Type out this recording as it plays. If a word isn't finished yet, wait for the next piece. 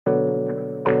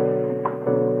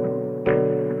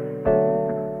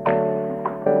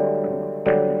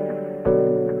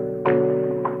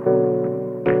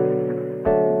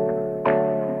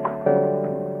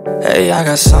Hey, I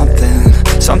got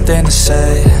something to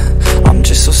say. I'm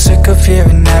just so sick of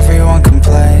hearing everyone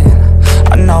complain.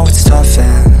 I know it's tough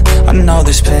and I know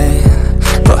there's pain,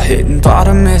 but hitting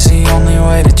bottom is the only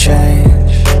way to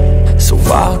change. So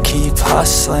I'll keep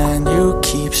hustling, you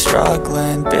keep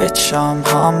struggling. Bitch, I'm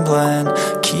humbling,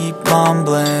 keep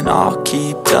mumbling. I'll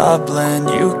keep doubling,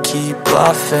 you keep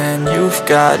bluffing. You've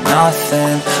got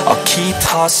nothing, I'll keep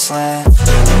hustling.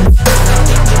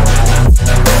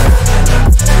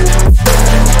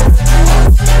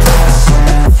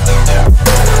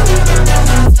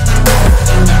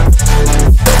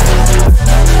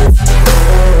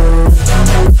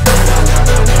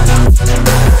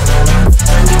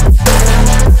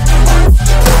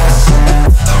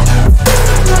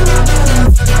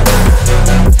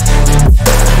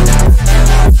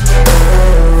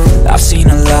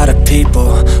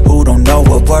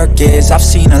 I've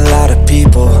seen a lot of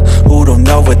people who don't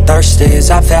know what thirst is.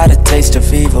 I've had a taste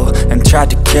of evil and tried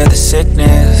to cure the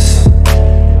sickness,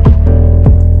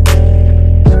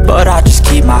 but I just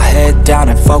keep my head down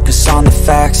and focus on the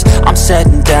facts. I'm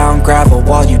setting down gravel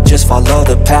while you just follow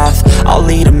the path. I'll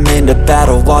lead them into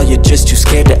battle while you're just too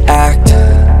scared to act.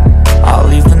 I'll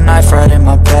leave the knife right in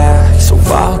my back. So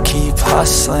I'll keep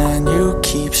hustling, you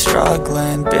keep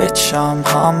struggling. Bitch, I'm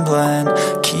humbling,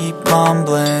 keep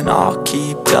mumbling. I'll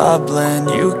keep doubling,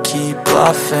 you keep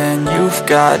bluffing. You've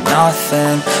got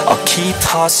nothing, I'll keep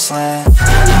hustling.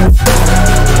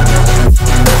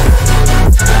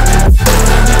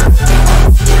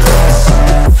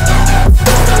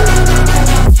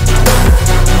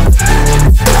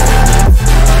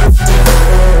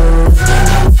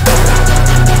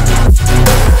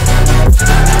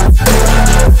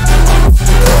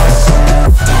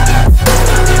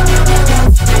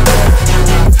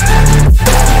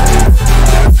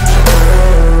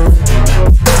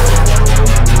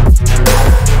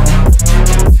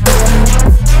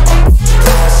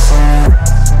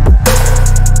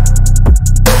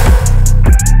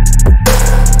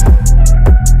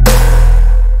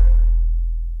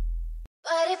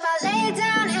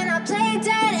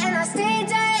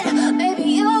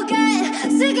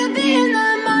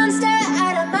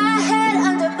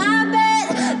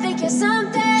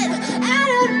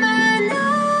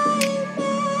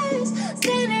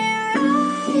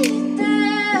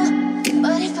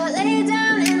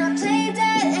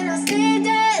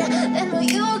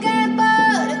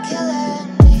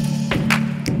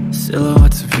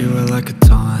 Silhouettes of you are like a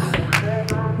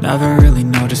taunt. Never really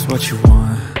know just what you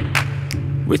want.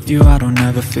 With you I don't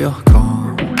ever feel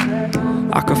calm.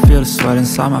 I can feel the sweat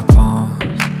inside my palms.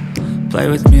 Play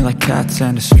with me like cats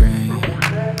and a string.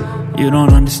 You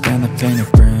don't understand the pain it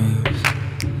brings.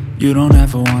 You don't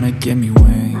ever wanna give me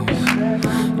wings.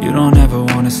 You don't ever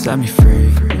wanna set me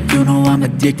free. You know I'm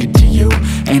addicted to you,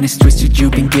 and it's twisted,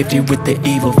 you've been gifted with the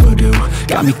evil voodoo.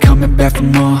 Got me coming back for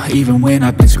more, even when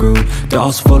I've been screwed.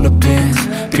 Dolls full of pins,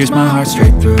 pierce my heart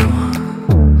straight through.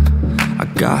 I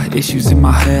got issues in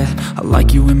my head, I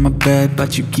like you in my bed,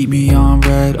 but you keep me on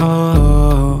red.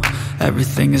 Oh,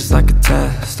 everything is like a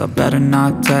test, I better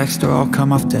not text or I'll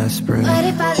come off desperate. But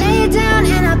if I lay down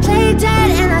and I play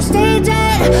dead and I stay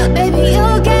dead, baby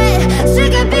you'll get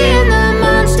sick of being the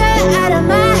monster out of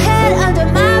my head, under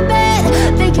my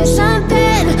bed, thinking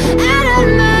something out of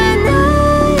my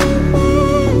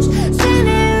nightmares,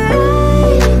 standing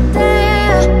right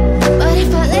there. But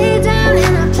if I lay down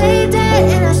and I play dead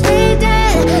and I stay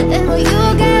dead, then will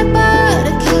you get bored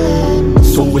of killing me?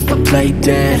 So if I play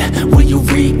dead, will you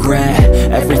regret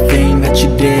everything that you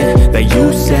did, that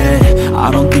you said?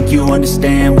 I don't think you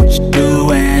understand what you're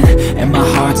doing, and my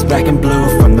heart's black and blue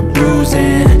from the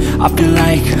bruising. I feel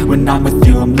like when I'm with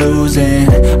you I'm losing.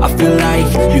 I feel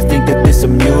like you think that this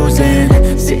amusing,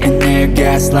 sitting there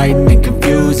gaslighting and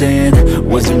confusing.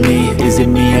 Was it me? Is it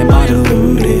me? Am I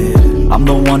deluded? I'm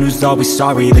the one who's always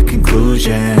sorry, the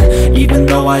conclusion, even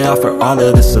though I offer all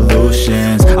of the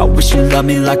solutions. I wish you loved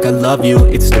me like I love you,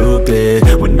 it's stupid.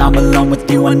 When I'm alone with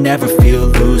you I never feel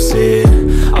lucid.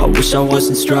 I wish I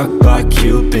wasn't struck by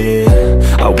Cupid.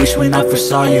 I wish when I first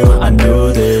saw you I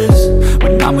knew this.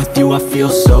 When I'm with you I feel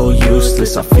so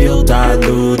useless, I feel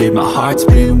diluted, my heart's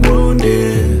been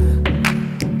wounded.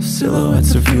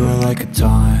 Silhouettes of you are like a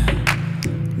taunt.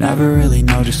 Never really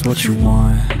know just what you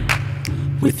want.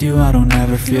 With you I don't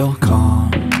ever feel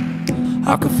calm.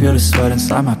 I can feel the sweat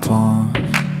inside my palms.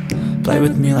 Play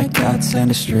with me like cats and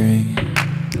a string.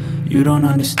 You don't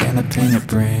understand the pain it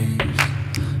brings.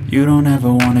 You don't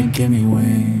ever wanna give me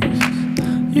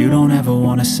wings. You don't ever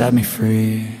wanna set me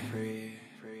free.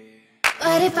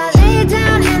 But if I lay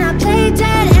down and I play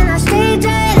dead and I stay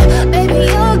dead, baby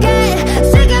you'll get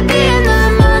sick of being the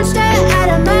monster out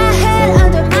of my head,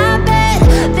 under my bed,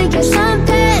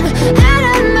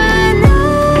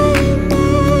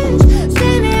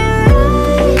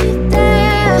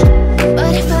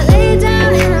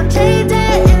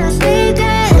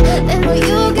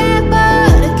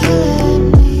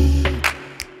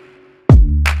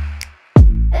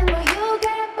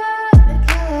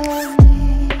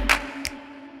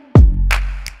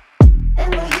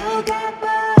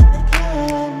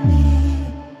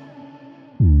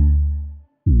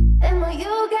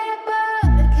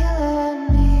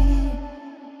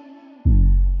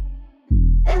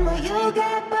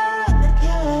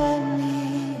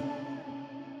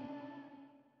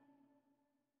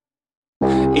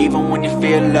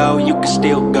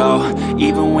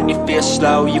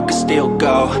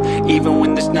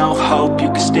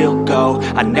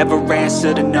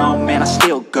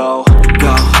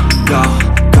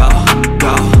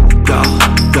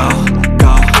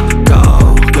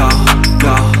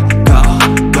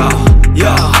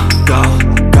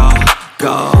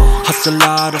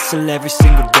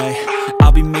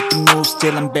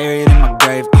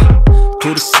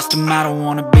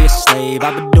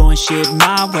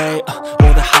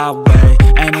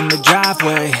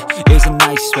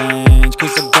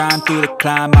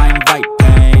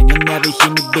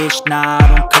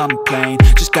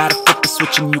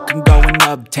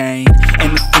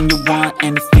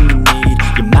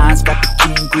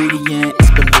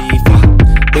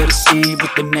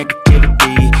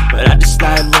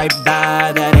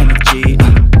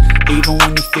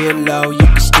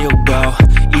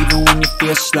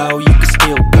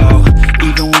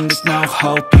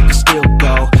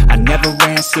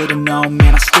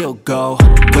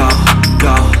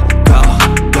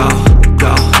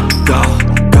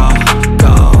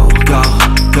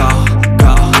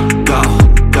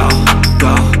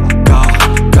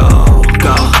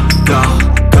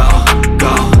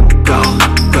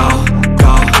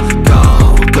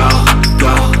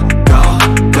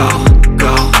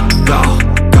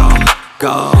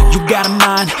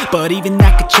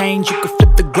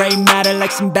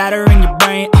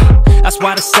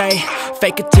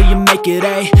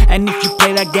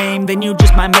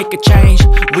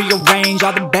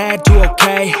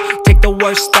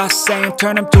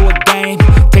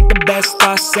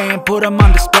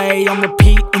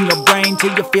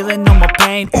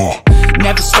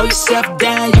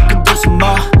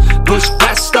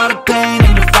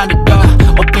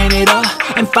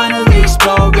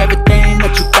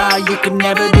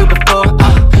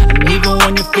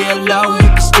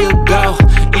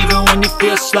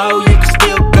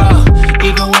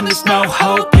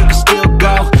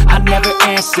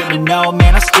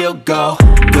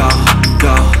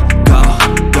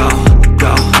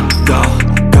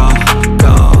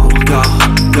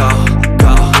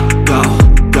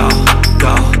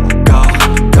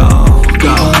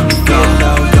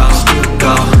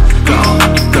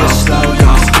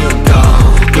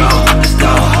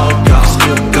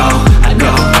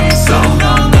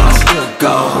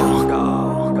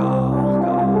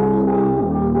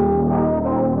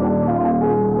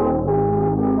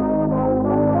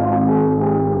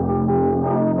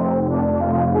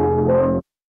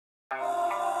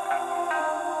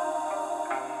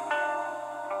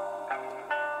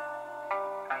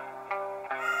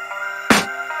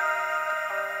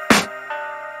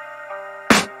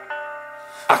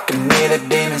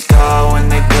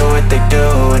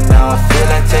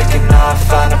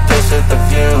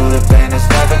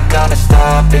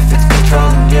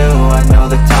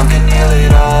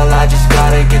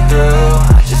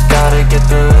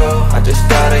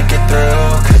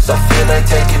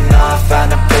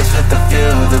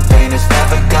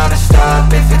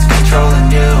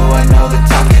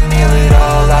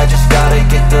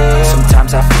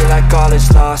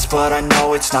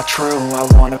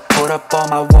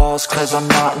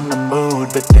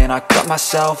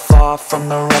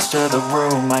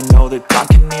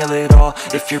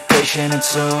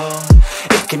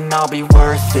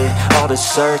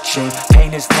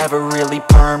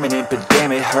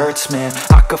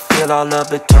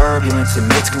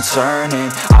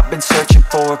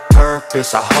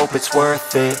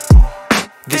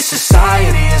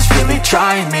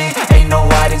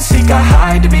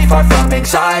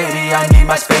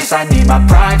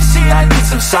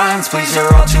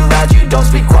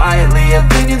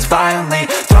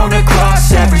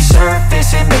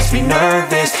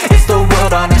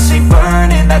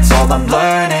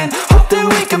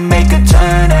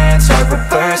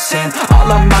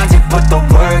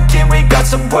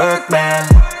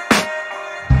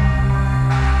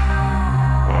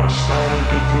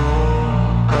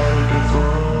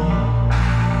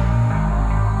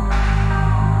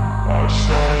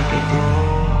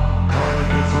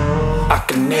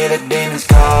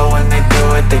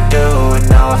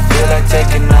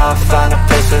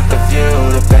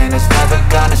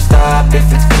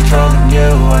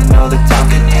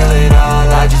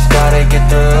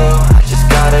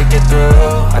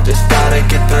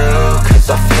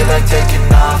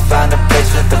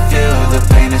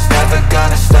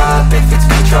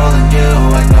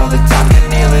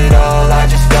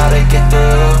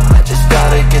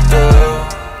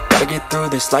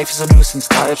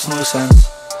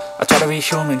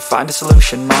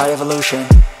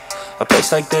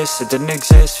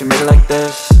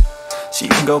 So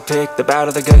you can go pick the bad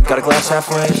or the good, got a glass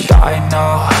halfway. I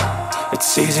know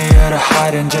it's easier to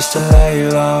hide than just to lay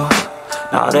low.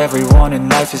 Not everyone in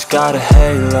life has got a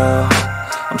halo.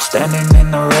 I'm standing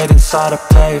in the red inside a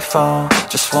payphone.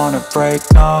 Just wanna break,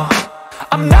 no,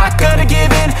 I'm not gonna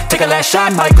give in. Take a last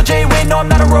shot, Michael J. Win. No, I'm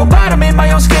not a robot, I'm in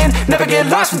my own skin. Never get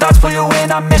lost when thoughts pull you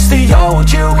in. I miss the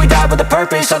old you, we died with a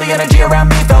purpose. All the energy around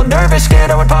me felt nervous.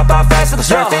 Scared I would pop out fast to the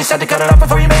surface. Had to cut it off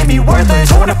before you made me worthless.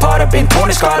 Torn apart, I've been torn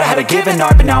and scarred. I had a given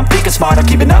art, but now I'm thinking smart. I'm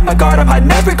keeping up my guard, I'm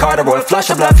hiding every card. A royal flush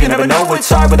of love, you never know what's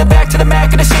hard. With a back to the mat,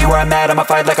 gonna see where I'm at. I'ma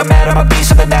fight like I'm mad, I'm a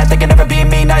beast of the net. They can never be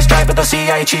me, nice try, but they'll see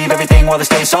I achieve everything while they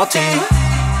stay salty.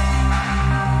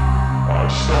 I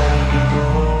started to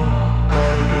go.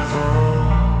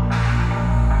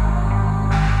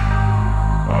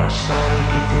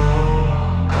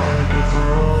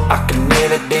 I can hear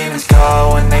the demons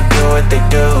call when they do what they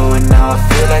do. And now I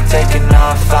feel like taking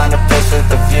off, find a place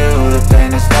with a view. The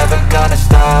pain is never gonna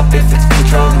stop if it's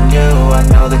controlling you. I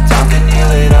know that time can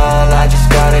heal it all, I just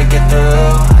gotta get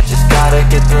through. I just gotta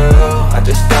get through, I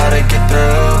just gotta get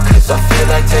through. Cause I feel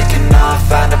like taking off,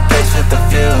 find a place with a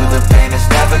view. The pain is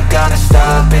never gonna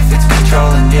stop if it's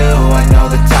controlling you. I know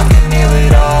that time can heal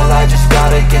it all, I just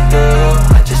gotta get through.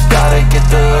 I just gotta get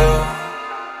through.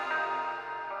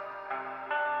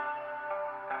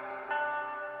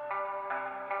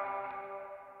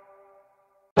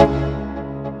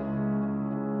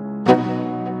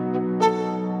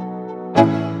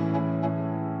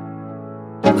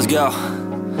 Let's go,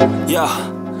 yo.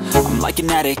 I'm like an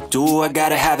addict, do I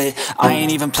gotta have it. I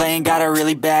ain't even playing, got a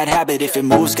really bad habit. If it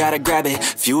moves, gotta grab it,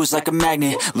 fuse like a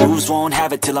magnet. Lose, won't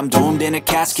have it till I'm doomed in a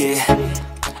casket.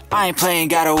 I ain't playing,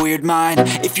 got a weird mind.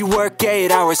 If you work 8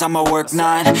 hours, I'ma work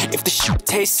 9. If the shit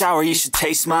tastes sour, you should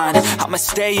taste mine. I'ma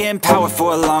stay in power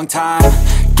for a long time.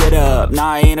 Get up,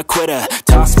 nah, I ain't a quitter.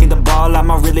 Toss me the ball,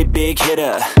 I'm a really big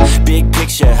hitter. Big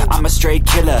picture, I'm a straight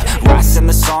killer. Rising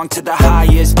the song to the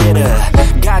highest bidder.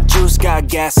 Got juice, got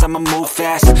gas, I'ma move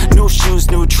fast. New shoes,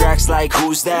 new tracks, like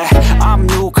who's that? I'm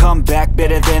new, come back,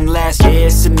 better than last. Yeah,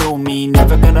 it's a new me,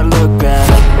 never gonna look back.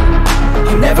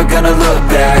 I'm never gonna look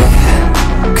back.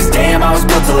 Cause damn, I was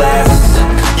built to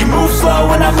last. You move slow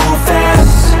and I move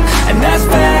fast, and that's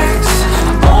facts.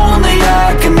 Only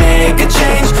I can make a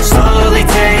change. Slowly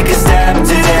take a step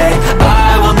today.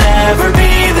 I will never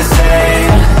be the same.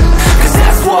 Cause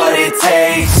that's what it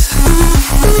takes.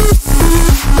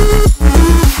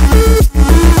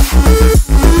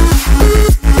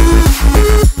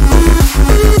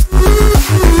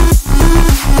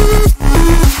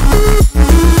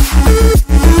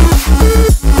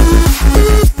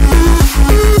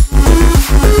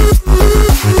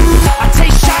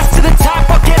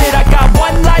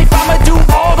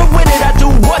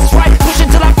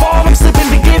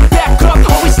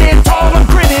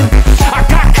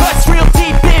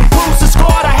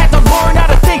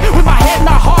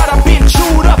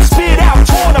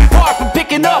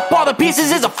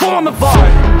 Pieces is a form of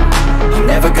art. I'm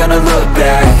never gonna look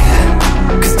back.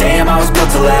 Cause damn, I was built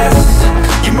to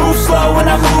last. You move slow and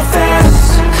I move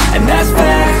fast, and that's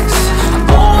facts.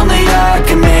 Only I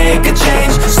can make a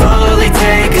change. Slowly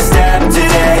take a step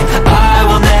today. I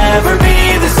will never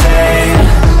be the same.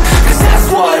 Cause that's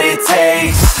what it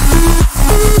takes.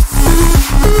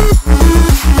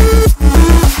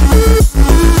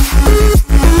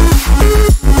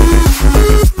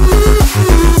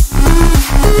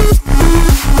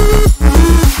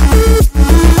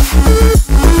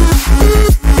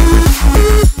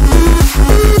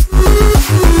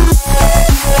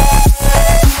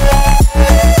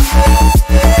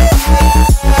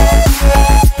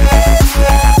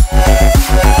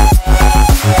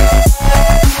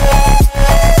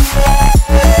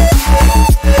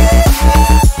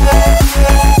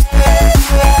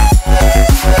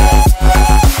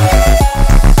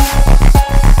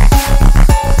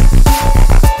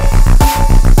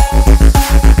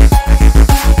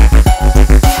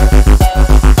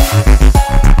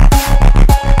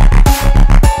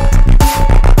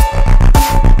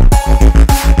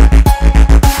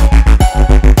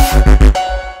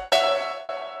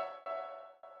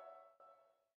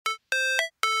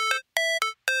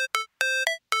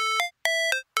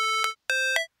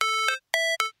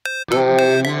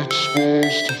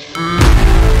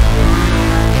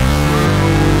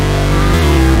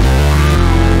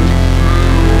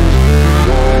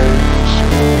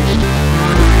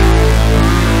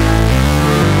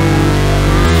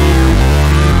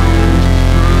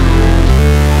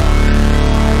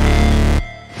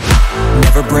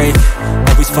 Never break,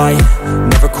 always fight,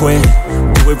 never quit,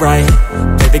 do it right,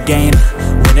 play the game,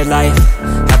 win it life,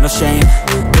 have no shame,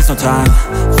 waste no time.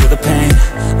 Feel the pain,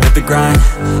 live the grind.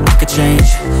 I could change,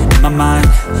 in my mind.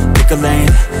 Pick a lane,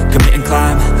 commit and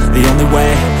climb. The only way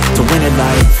to win at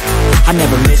life. I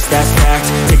never miss, that's fact.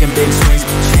 Taking big swings,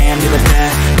 put your hand to the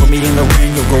bat. Put me in the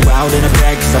ring, you'll go out in a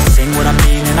bag. Cause I sing what I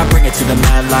mean and I bring it to the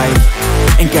mad light.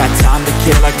 Ain't got time to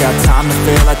kill, I got time to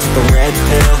feel. I took the red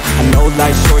pill, I know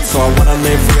life's short so I wanna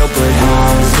live real. But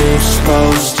how's it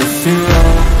supposed to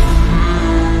feel?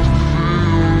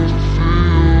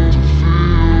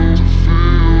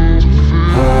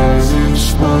 How's it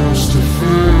supposed to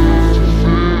feel?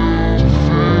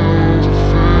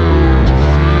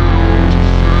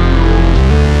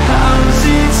 How's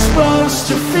it supposed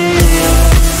to feel?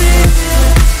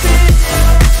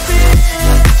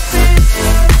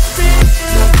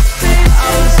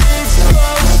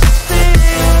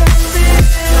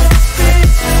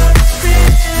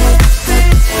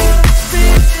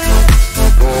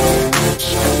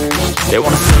 They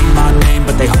wanna say my name,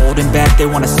 but they holding back. They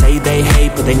wanna say they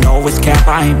hate, but they know it's cap.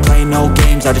 I ain't play no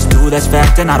games, I just do that's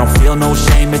fact. And I don't feel no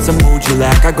shame, it's a mood you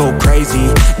lack. I go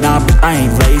crazy, nah, but I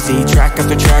ain't lazy. Track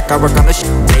after track, I work on this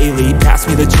shit daily. Pass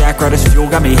me the jack, right as fuel,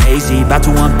 got me hazy. About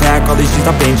to unpack all these things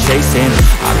I've been chasing.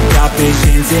 I've got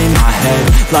visions in my head,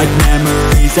 like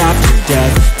memories after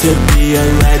death. To be a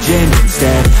legend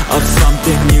instead of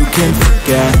something you can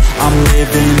forget. I'm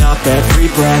living up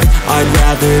every breath, I'd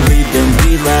rather lead than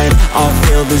be led. I'll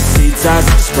fill the seats as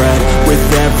I spread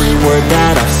with every word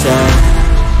that I've said.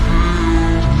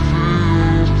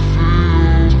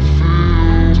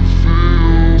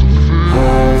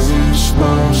 How's it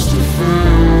supposed to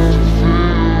feel?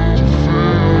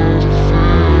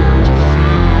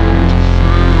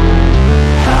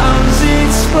 How's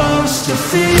it supposed to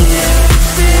feel?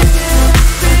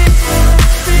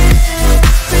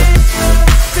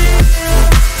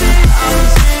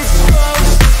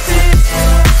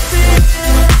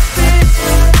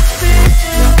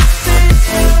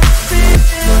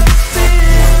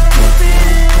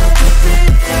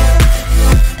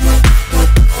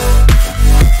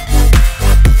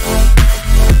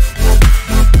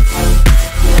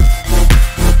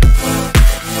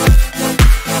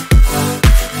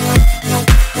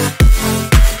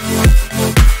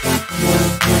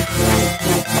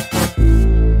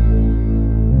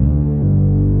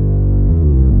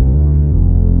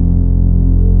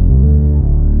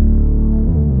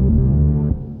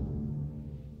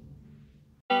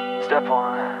 Step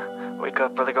 1, wake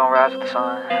up early, gonna rise with the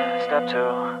sun. Step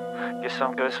 2, get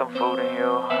some good, some food in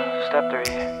you. Step 3,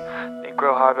 think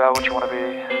real hard about what you wanna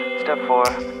be. Step 4,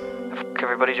 fuck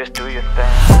everybody, just do your thing.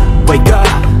 Wake up,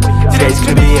 today's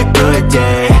gonna be a good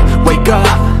day. Wake up,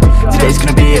 today's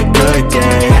gonna be a good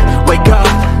day. Wake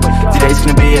up, today's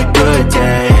gonna be a good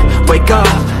day. Wake up,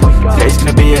 today's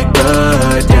gonna be a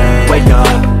good day. Wake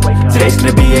up, today's gonna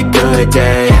be a good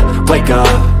day. Wake up,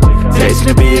 today's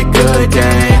gonna be a good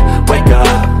day. Wake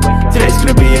up, today's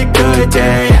gonna be a good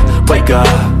day. Wake up,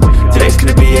 today's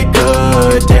gonna be a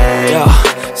good day. Yo,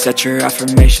 set your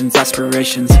affirmations,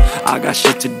 aspirations. I got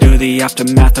shit to do, the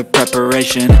aftermath of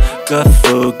preparation. Good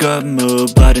food, good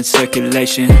mood, blood in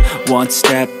circulation. One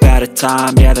step at a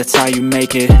time, yeah, that's how you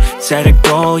make it. Set a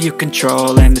goal you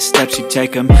control and the steps you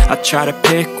take them. I try to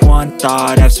pick one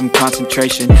thought, have some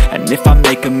concentration. And if I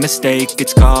make a mistake,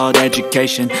 it's called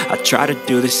education. I try to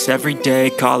do this every day,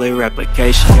 call it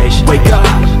replication. Wake up,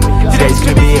 today's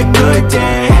gonna be a good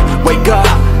day. Wake up,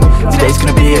 today's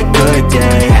gonna be a good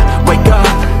day. Wake up,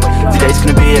 today's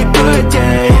gonna be a good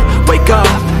day. Wake up,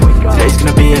 today's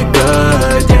gonna be a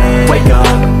good day. Wake up,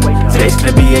 today's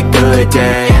gonna be a good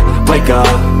day. Wake up,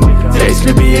 today's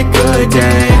gonna be a good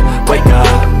day. Wake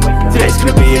up, today's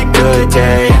gonna be a good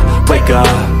day. Wake up,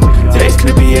 today's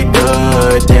gonna be a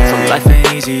good day. So life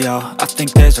ain't easy, yo, I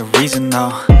think there's a reason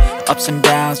though. Ups and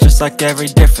downs, just like every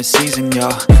different season, yo.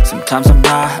 Sometimes I'm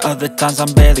high, other times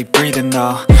I'm barely breathing,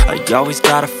 though. I always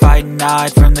gotta fight and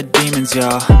hide from the demons,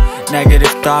 yo.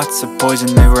 Negative thoughts are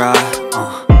poison, they rot.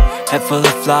 Head full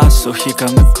of flaws, so here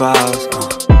come the clouds.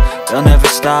 They'll never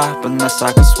stop unless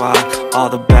I can swap all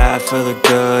the bad for the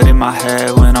good in my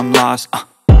head when I'm lost.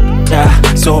 Yeah,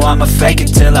 so I'ma fake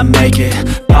it till I make it.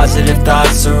 Positive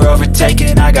thoughts are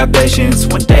overtaken, I got patience.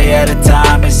 One day at a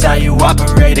time is how you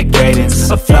operate a cadence.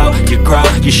 A flow, you grow,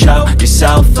 you show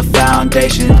yourself a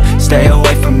foundation. Stay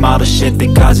away from all the shit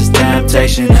that causes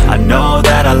temptation. I know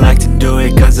that I like to do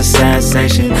it cause it's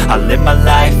sensation. I live my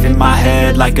life in my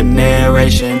head like a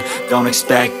narration. Don't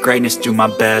expect greatness, do my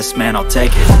best, man, I'll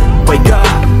take it. Wake up,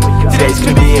 today's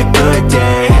gonna be a good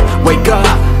day. Wake up,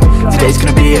 today's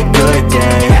gonna be a good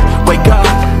day. Wake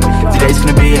up, today's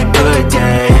gonna be a good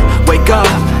day. Wake up,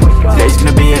 today's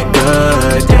gonna be a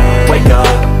good day. Wake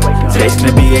up, today's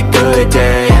gonna be a good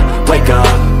day.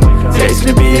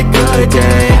 good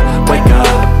day. Wake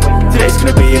up, today's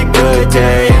gonna be a good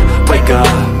day. Wake up,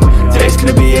 today's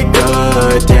gonna be a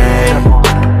good day. Step 1,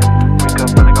 wake up,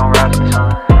 really gon' rise with the sun.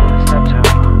 Step 2,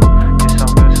 get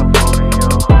some good, some food in you.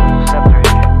 Step 3,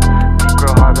 think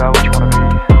real hard about what you wanna be.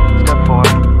 Step 4,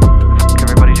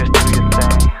 everybody just do your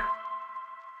thing.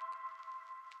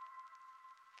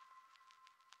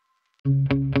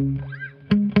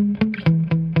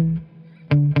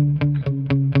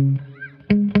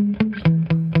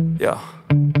 Yeah.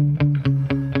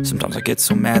 Sometimes I get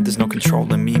so mad, there's no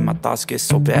controlling me. My thoughts get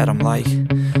so bad, I'm like,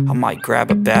 I might grab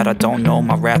a bat, I don't know.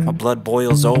 My wrath, my blood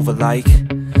boils over like,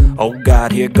 oh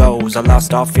God, here goes. I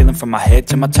lost all feeling from my head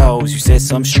to my toes. You said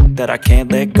some shit that I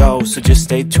can't let go, so just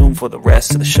stay tuned for the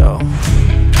rest of the show.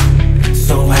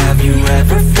 So have you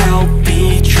ever felt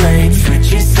betrayed?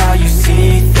 Switches how you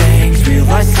see things,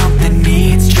 realize something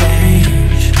needs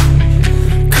change.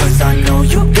 Cause I know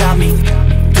you got me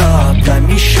up, let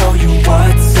me show you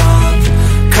what's up.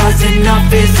 Cause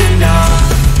enough is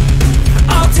enough.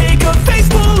 I'll take a face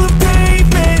full of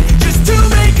pavement just to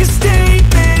make a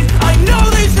statement. I know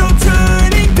there's no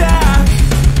turning back.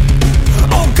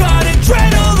 Oh God,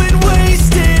 adrenaline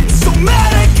wasted, so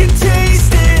mad I can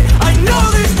taste it. I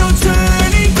know there's no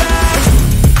turning back.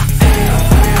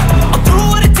 I'll do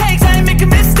what it takes, I ain't making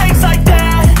mistakes like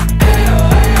that.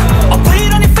 I'll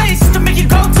bleed on your face just to make you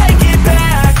go take it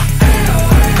back.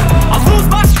 I'll lose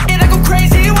my shit, I go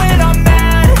crazy when I'm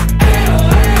mad.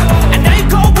 And now you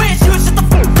go wish you would shut the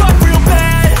fuck up real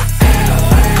bad.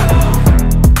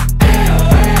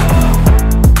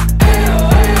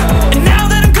 And now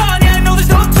that I'm gone, yeah, I know there's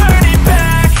no turning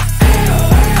back.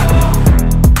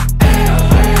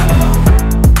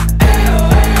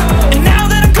 And now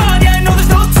that I'm gone, yeah, I know there's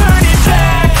no turning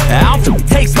back. I'll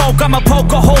take smoke, I'ma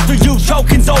poke a hole through you,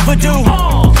 choking's overdue.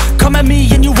 Come at me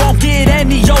and you won't get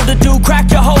any older, dude. Crack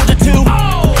your holder too.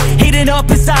 Heating up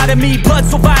inside of me, blood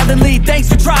so violently. Thanks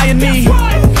for trying me.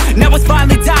 Now it's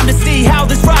finally time to see how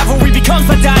this rivalry becomes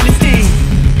my dynasty.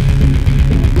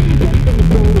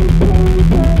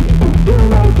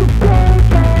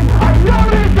 I know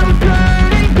there's no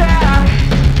turning back.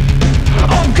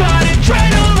 Oh God,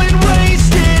 adrenaline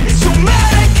wasted, so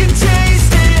mad I can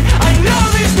taste it. I know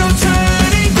there's no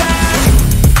turning back.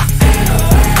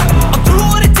 I'll do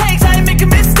what it takes, I ain't making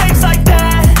mistakes like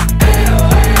that.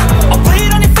 I'll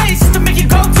bleed on your face just to make you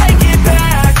go take it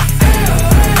back.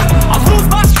 I'll lose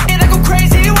my shit, I go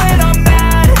crazy when I'm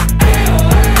mad.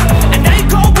 And now you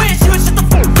go wish you would shut the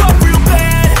fuck up real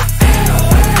bad.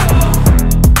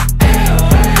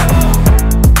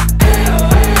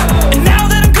 And now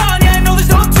that I'm gone, yeah, I know there's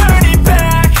no turning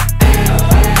back.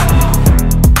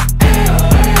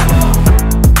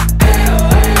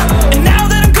 And now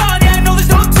that I'm gone, yeah, I know there's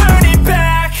no turning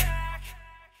back.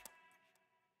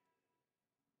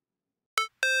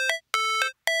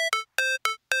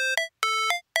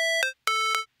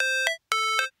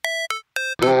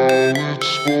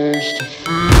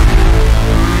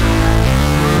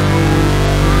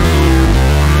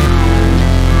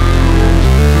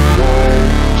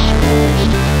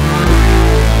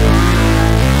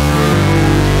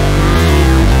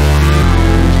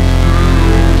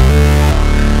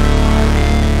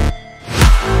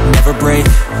 Never break,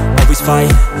 always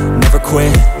fight, never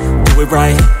quit, do it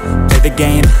right, play the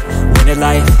game, win it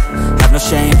life, have no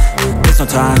shame, there's no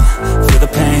time, feel the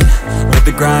pain, live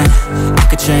the grind, I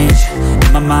could change,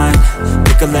 in my mind,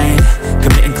 pick a lane,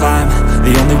 commit and climb,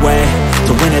 the only way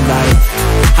to win it life.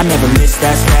 I never miss,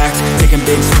 that's fact, taking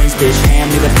big swings, bitch,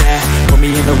 hand me the bat, put me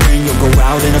in the ring, you'll go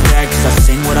out in a bag, cause I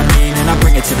sing what I mean and I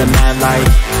bring it to the mad light.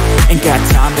 Ain't got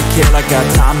time to kill, I got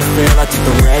time to feel, I took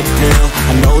the red pill,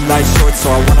 I know life's short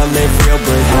so I wanna live real,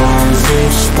 but how's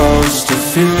it supposed to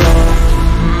feel?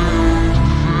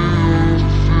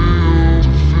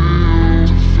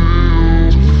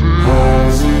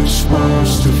 How's it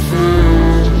supposed to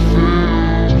feel?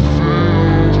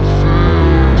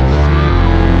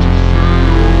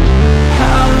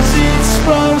 How's it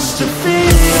supposed to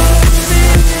feel?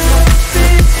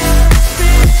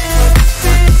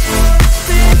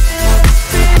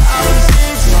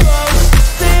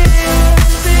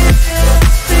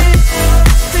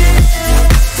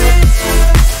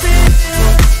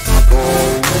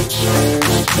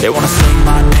 They wanna say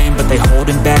my name, but they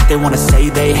holding back. They wanna say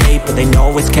they hate, but they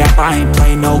know it's cap. I ain't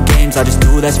play no games. games, I just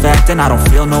do, that's fact. And I don't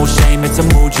feel no shame, it's a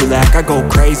mood you lack. I go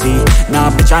crazy, nah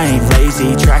bitch I ain't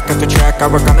lazy. Track after track, I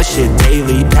work on the shit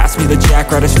daily. Pass me the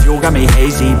jack, right as fuel, got me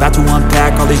hazy. About to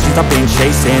unpack all these things I've been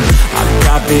chasing. I've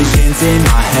got visions in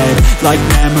my head, like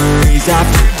memories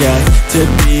after death. To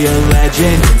be a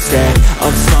legend instead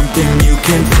of something you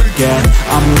can forget.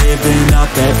 I'm living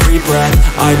up every breath,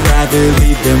 I'd rather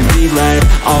lead than be led.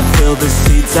 I'll fill the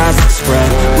seats as I spread,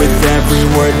 with every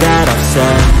word that I've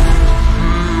said.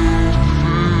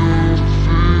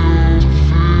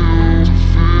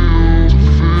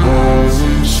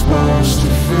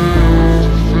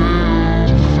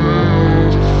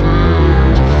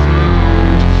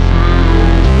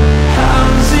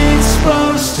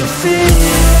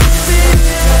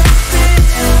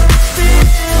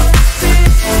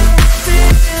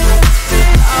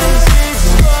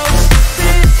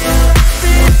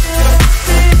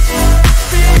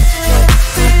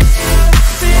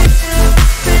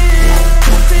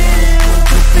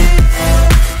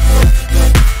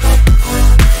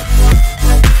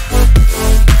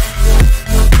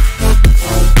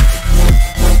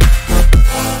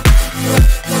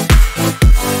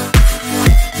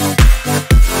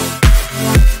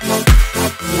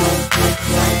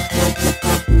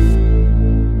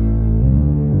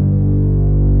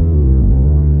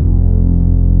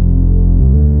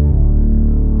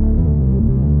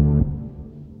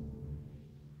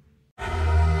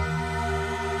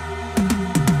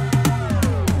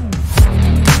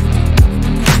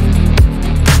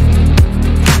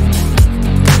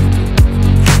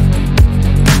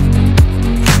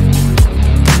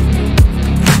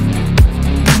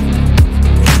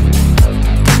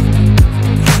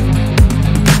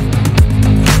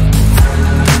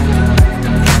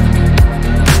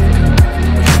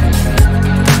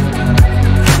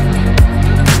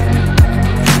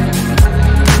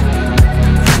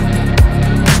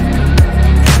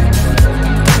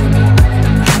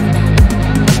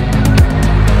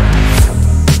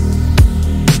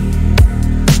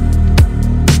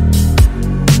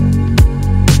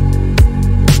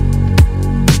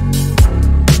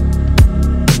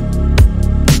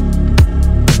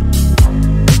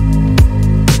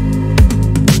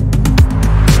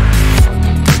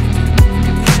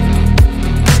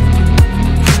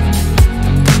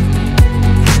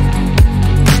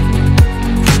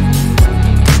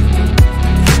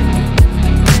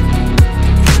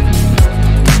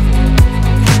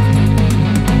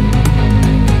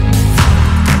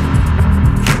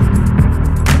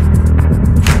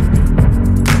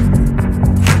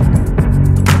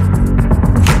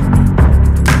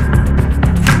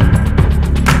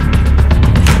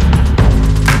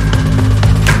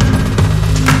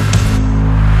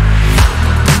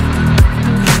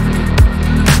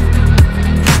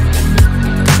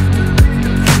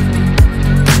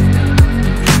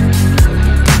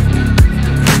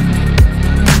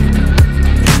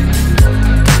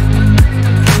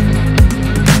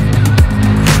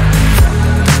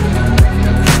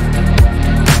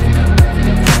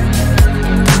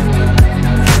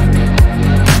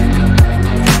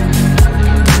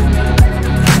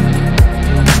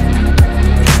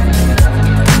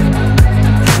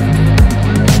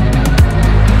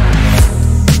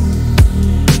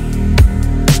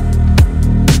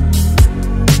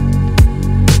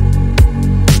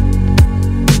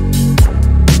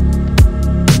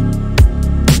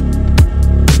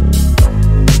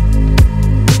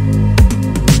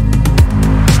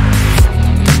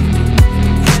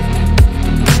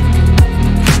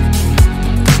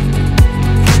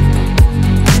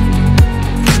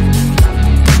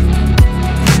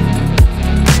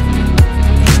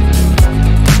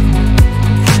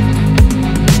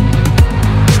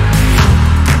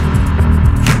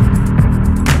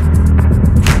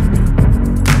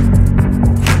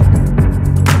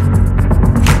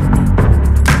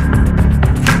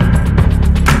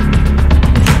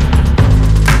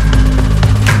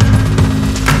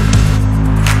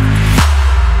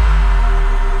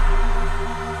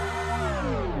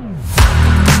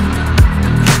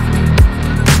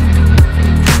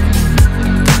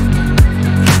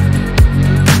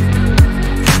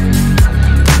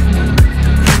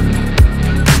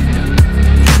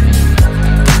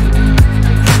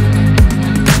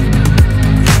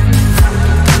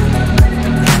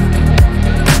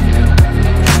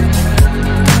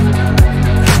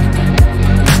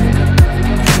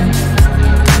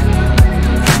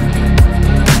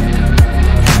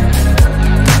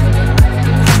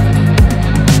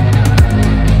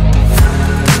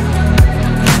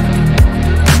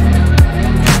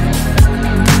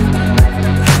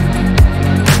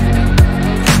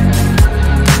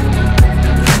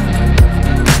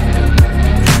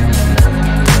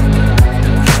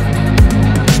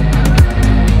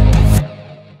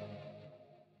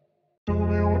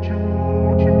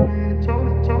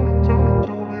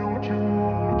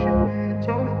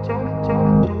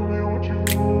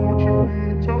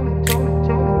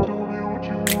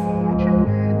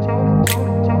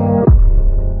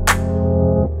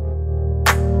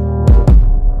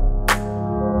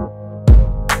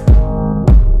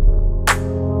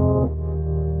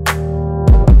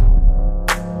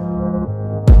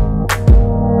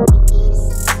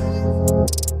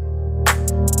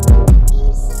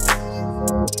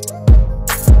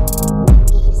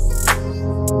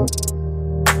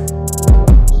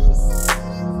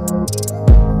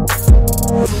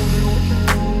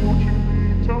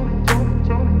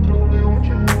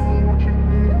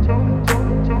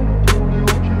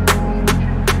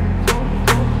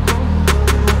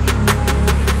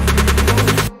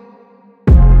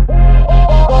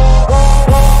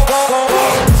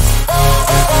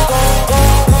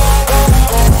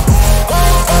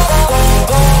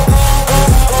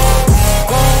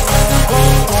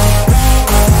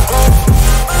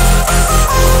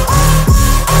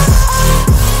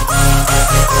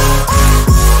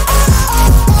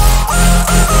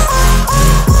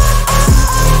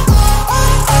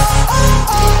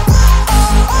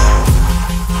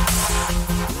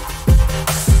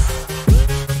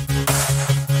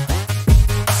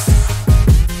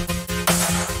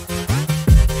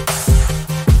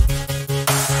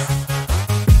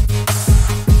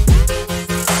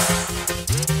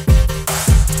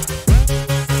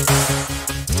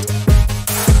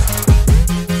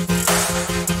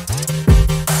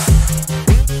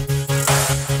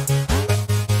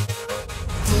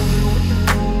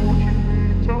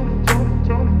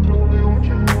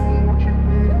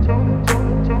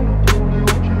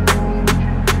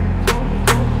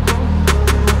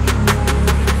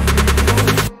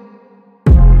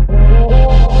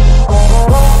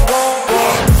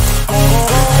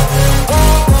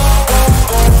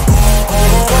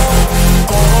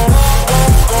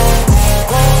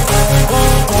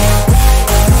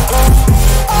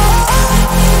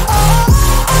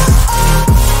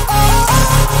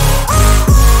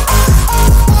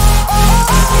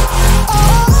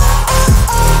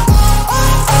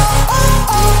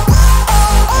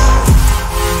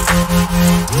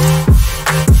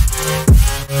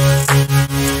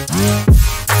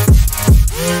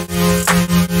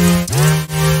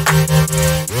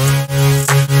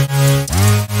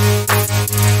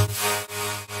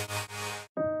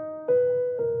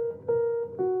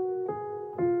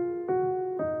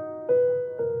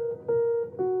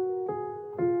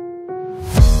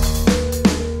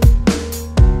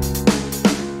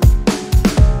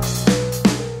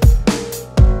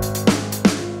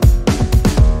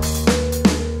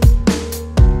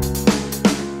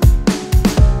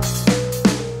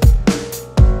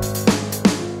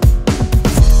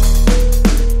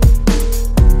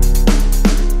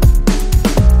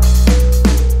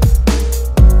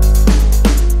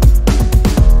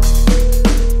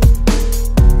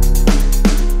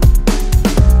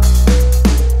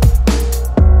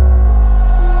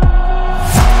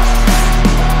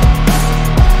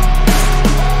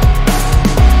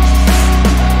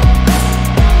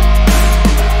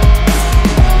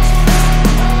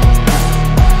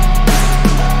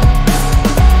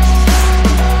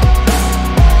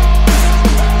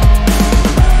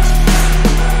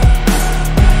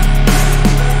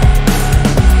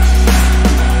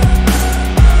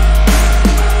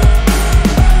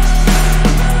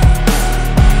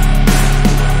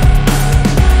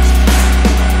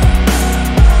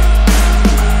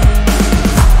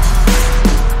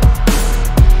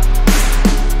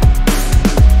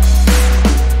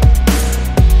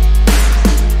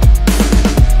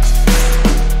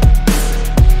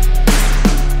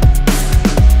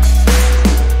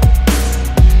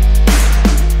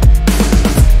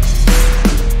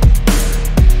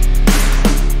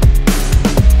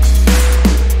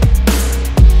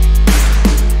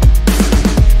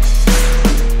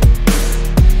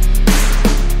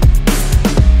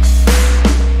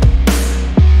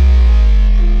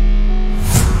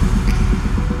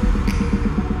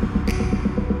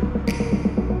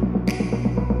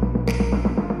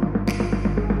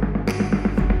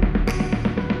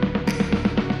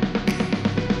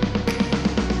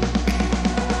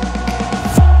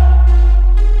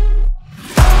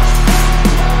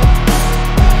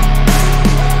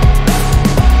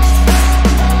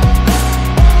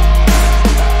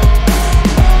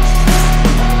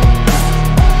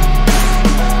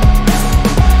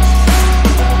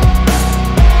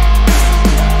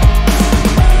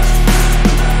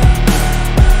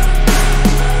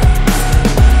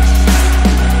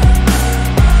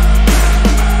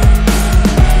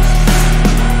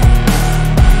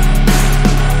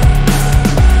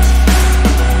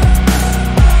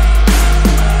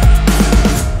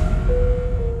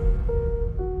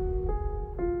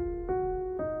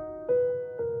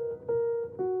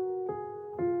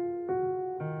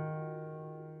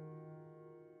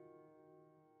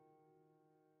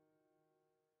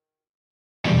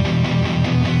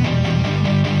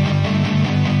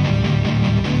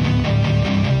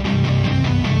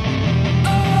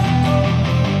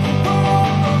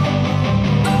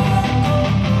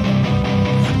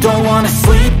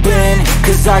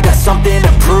 cause I got something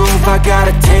to prove. I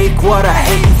gotta take what I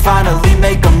hate and finally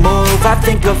make a move. I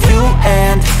think of you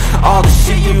and all the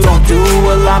shit you don't do.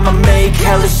 Well, I'ma make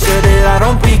hella sure that I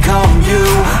don't become you.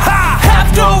 I have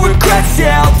no regrets,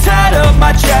 yeah, I'll tie up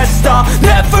my chest. I'll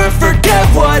never forget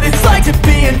what it's like to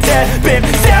be in debt. Been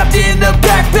stabbed in the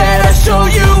back bed, I'll show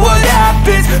you what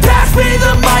happens. Pass me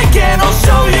the mic and I'll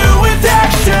show you with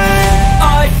action.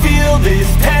 I feel this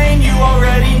pain, you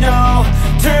already know.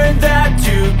 Turn that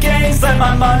to gains, let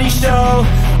my money show.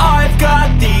 I've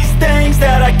got these things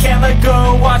that I can't let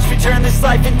go. Watch me turn this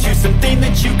life into something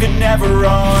that you could never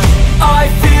own.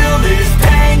 I feel this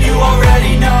pain, you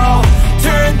already know.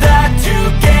 Turn that to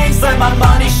gains, let my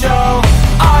money show.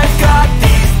 I've got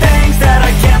these things that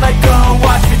I can't let go.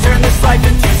 Watch me turn this life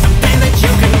into something that you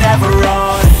could never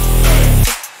own.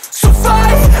 So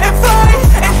fight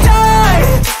and die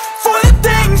for the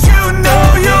things you know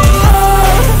you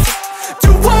love.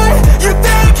 Do what you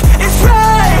think is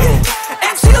right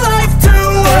and see life do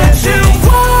what you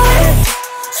want.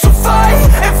 So fight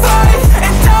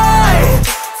and die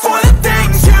for the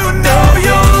things you know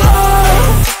you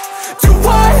love. Do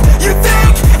what you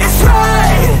think is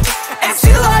right and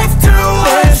see life do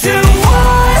what you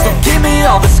want. So give me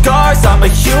all the scars, I'm a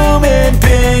human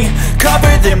being.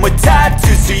 Cover them with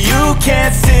tattoos so you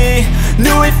can't see.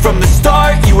 Knew it from the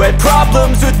start, you had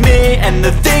problems with me and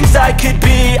the things I could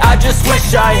be, I just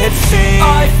wish I had seen.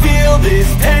 I feel this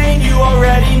pain, you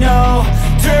already know.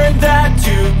 Turn that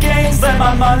to gains, let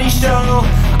my money show.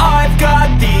 I've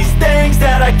got these things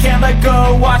that I can't let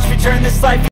go. Watch me turn this life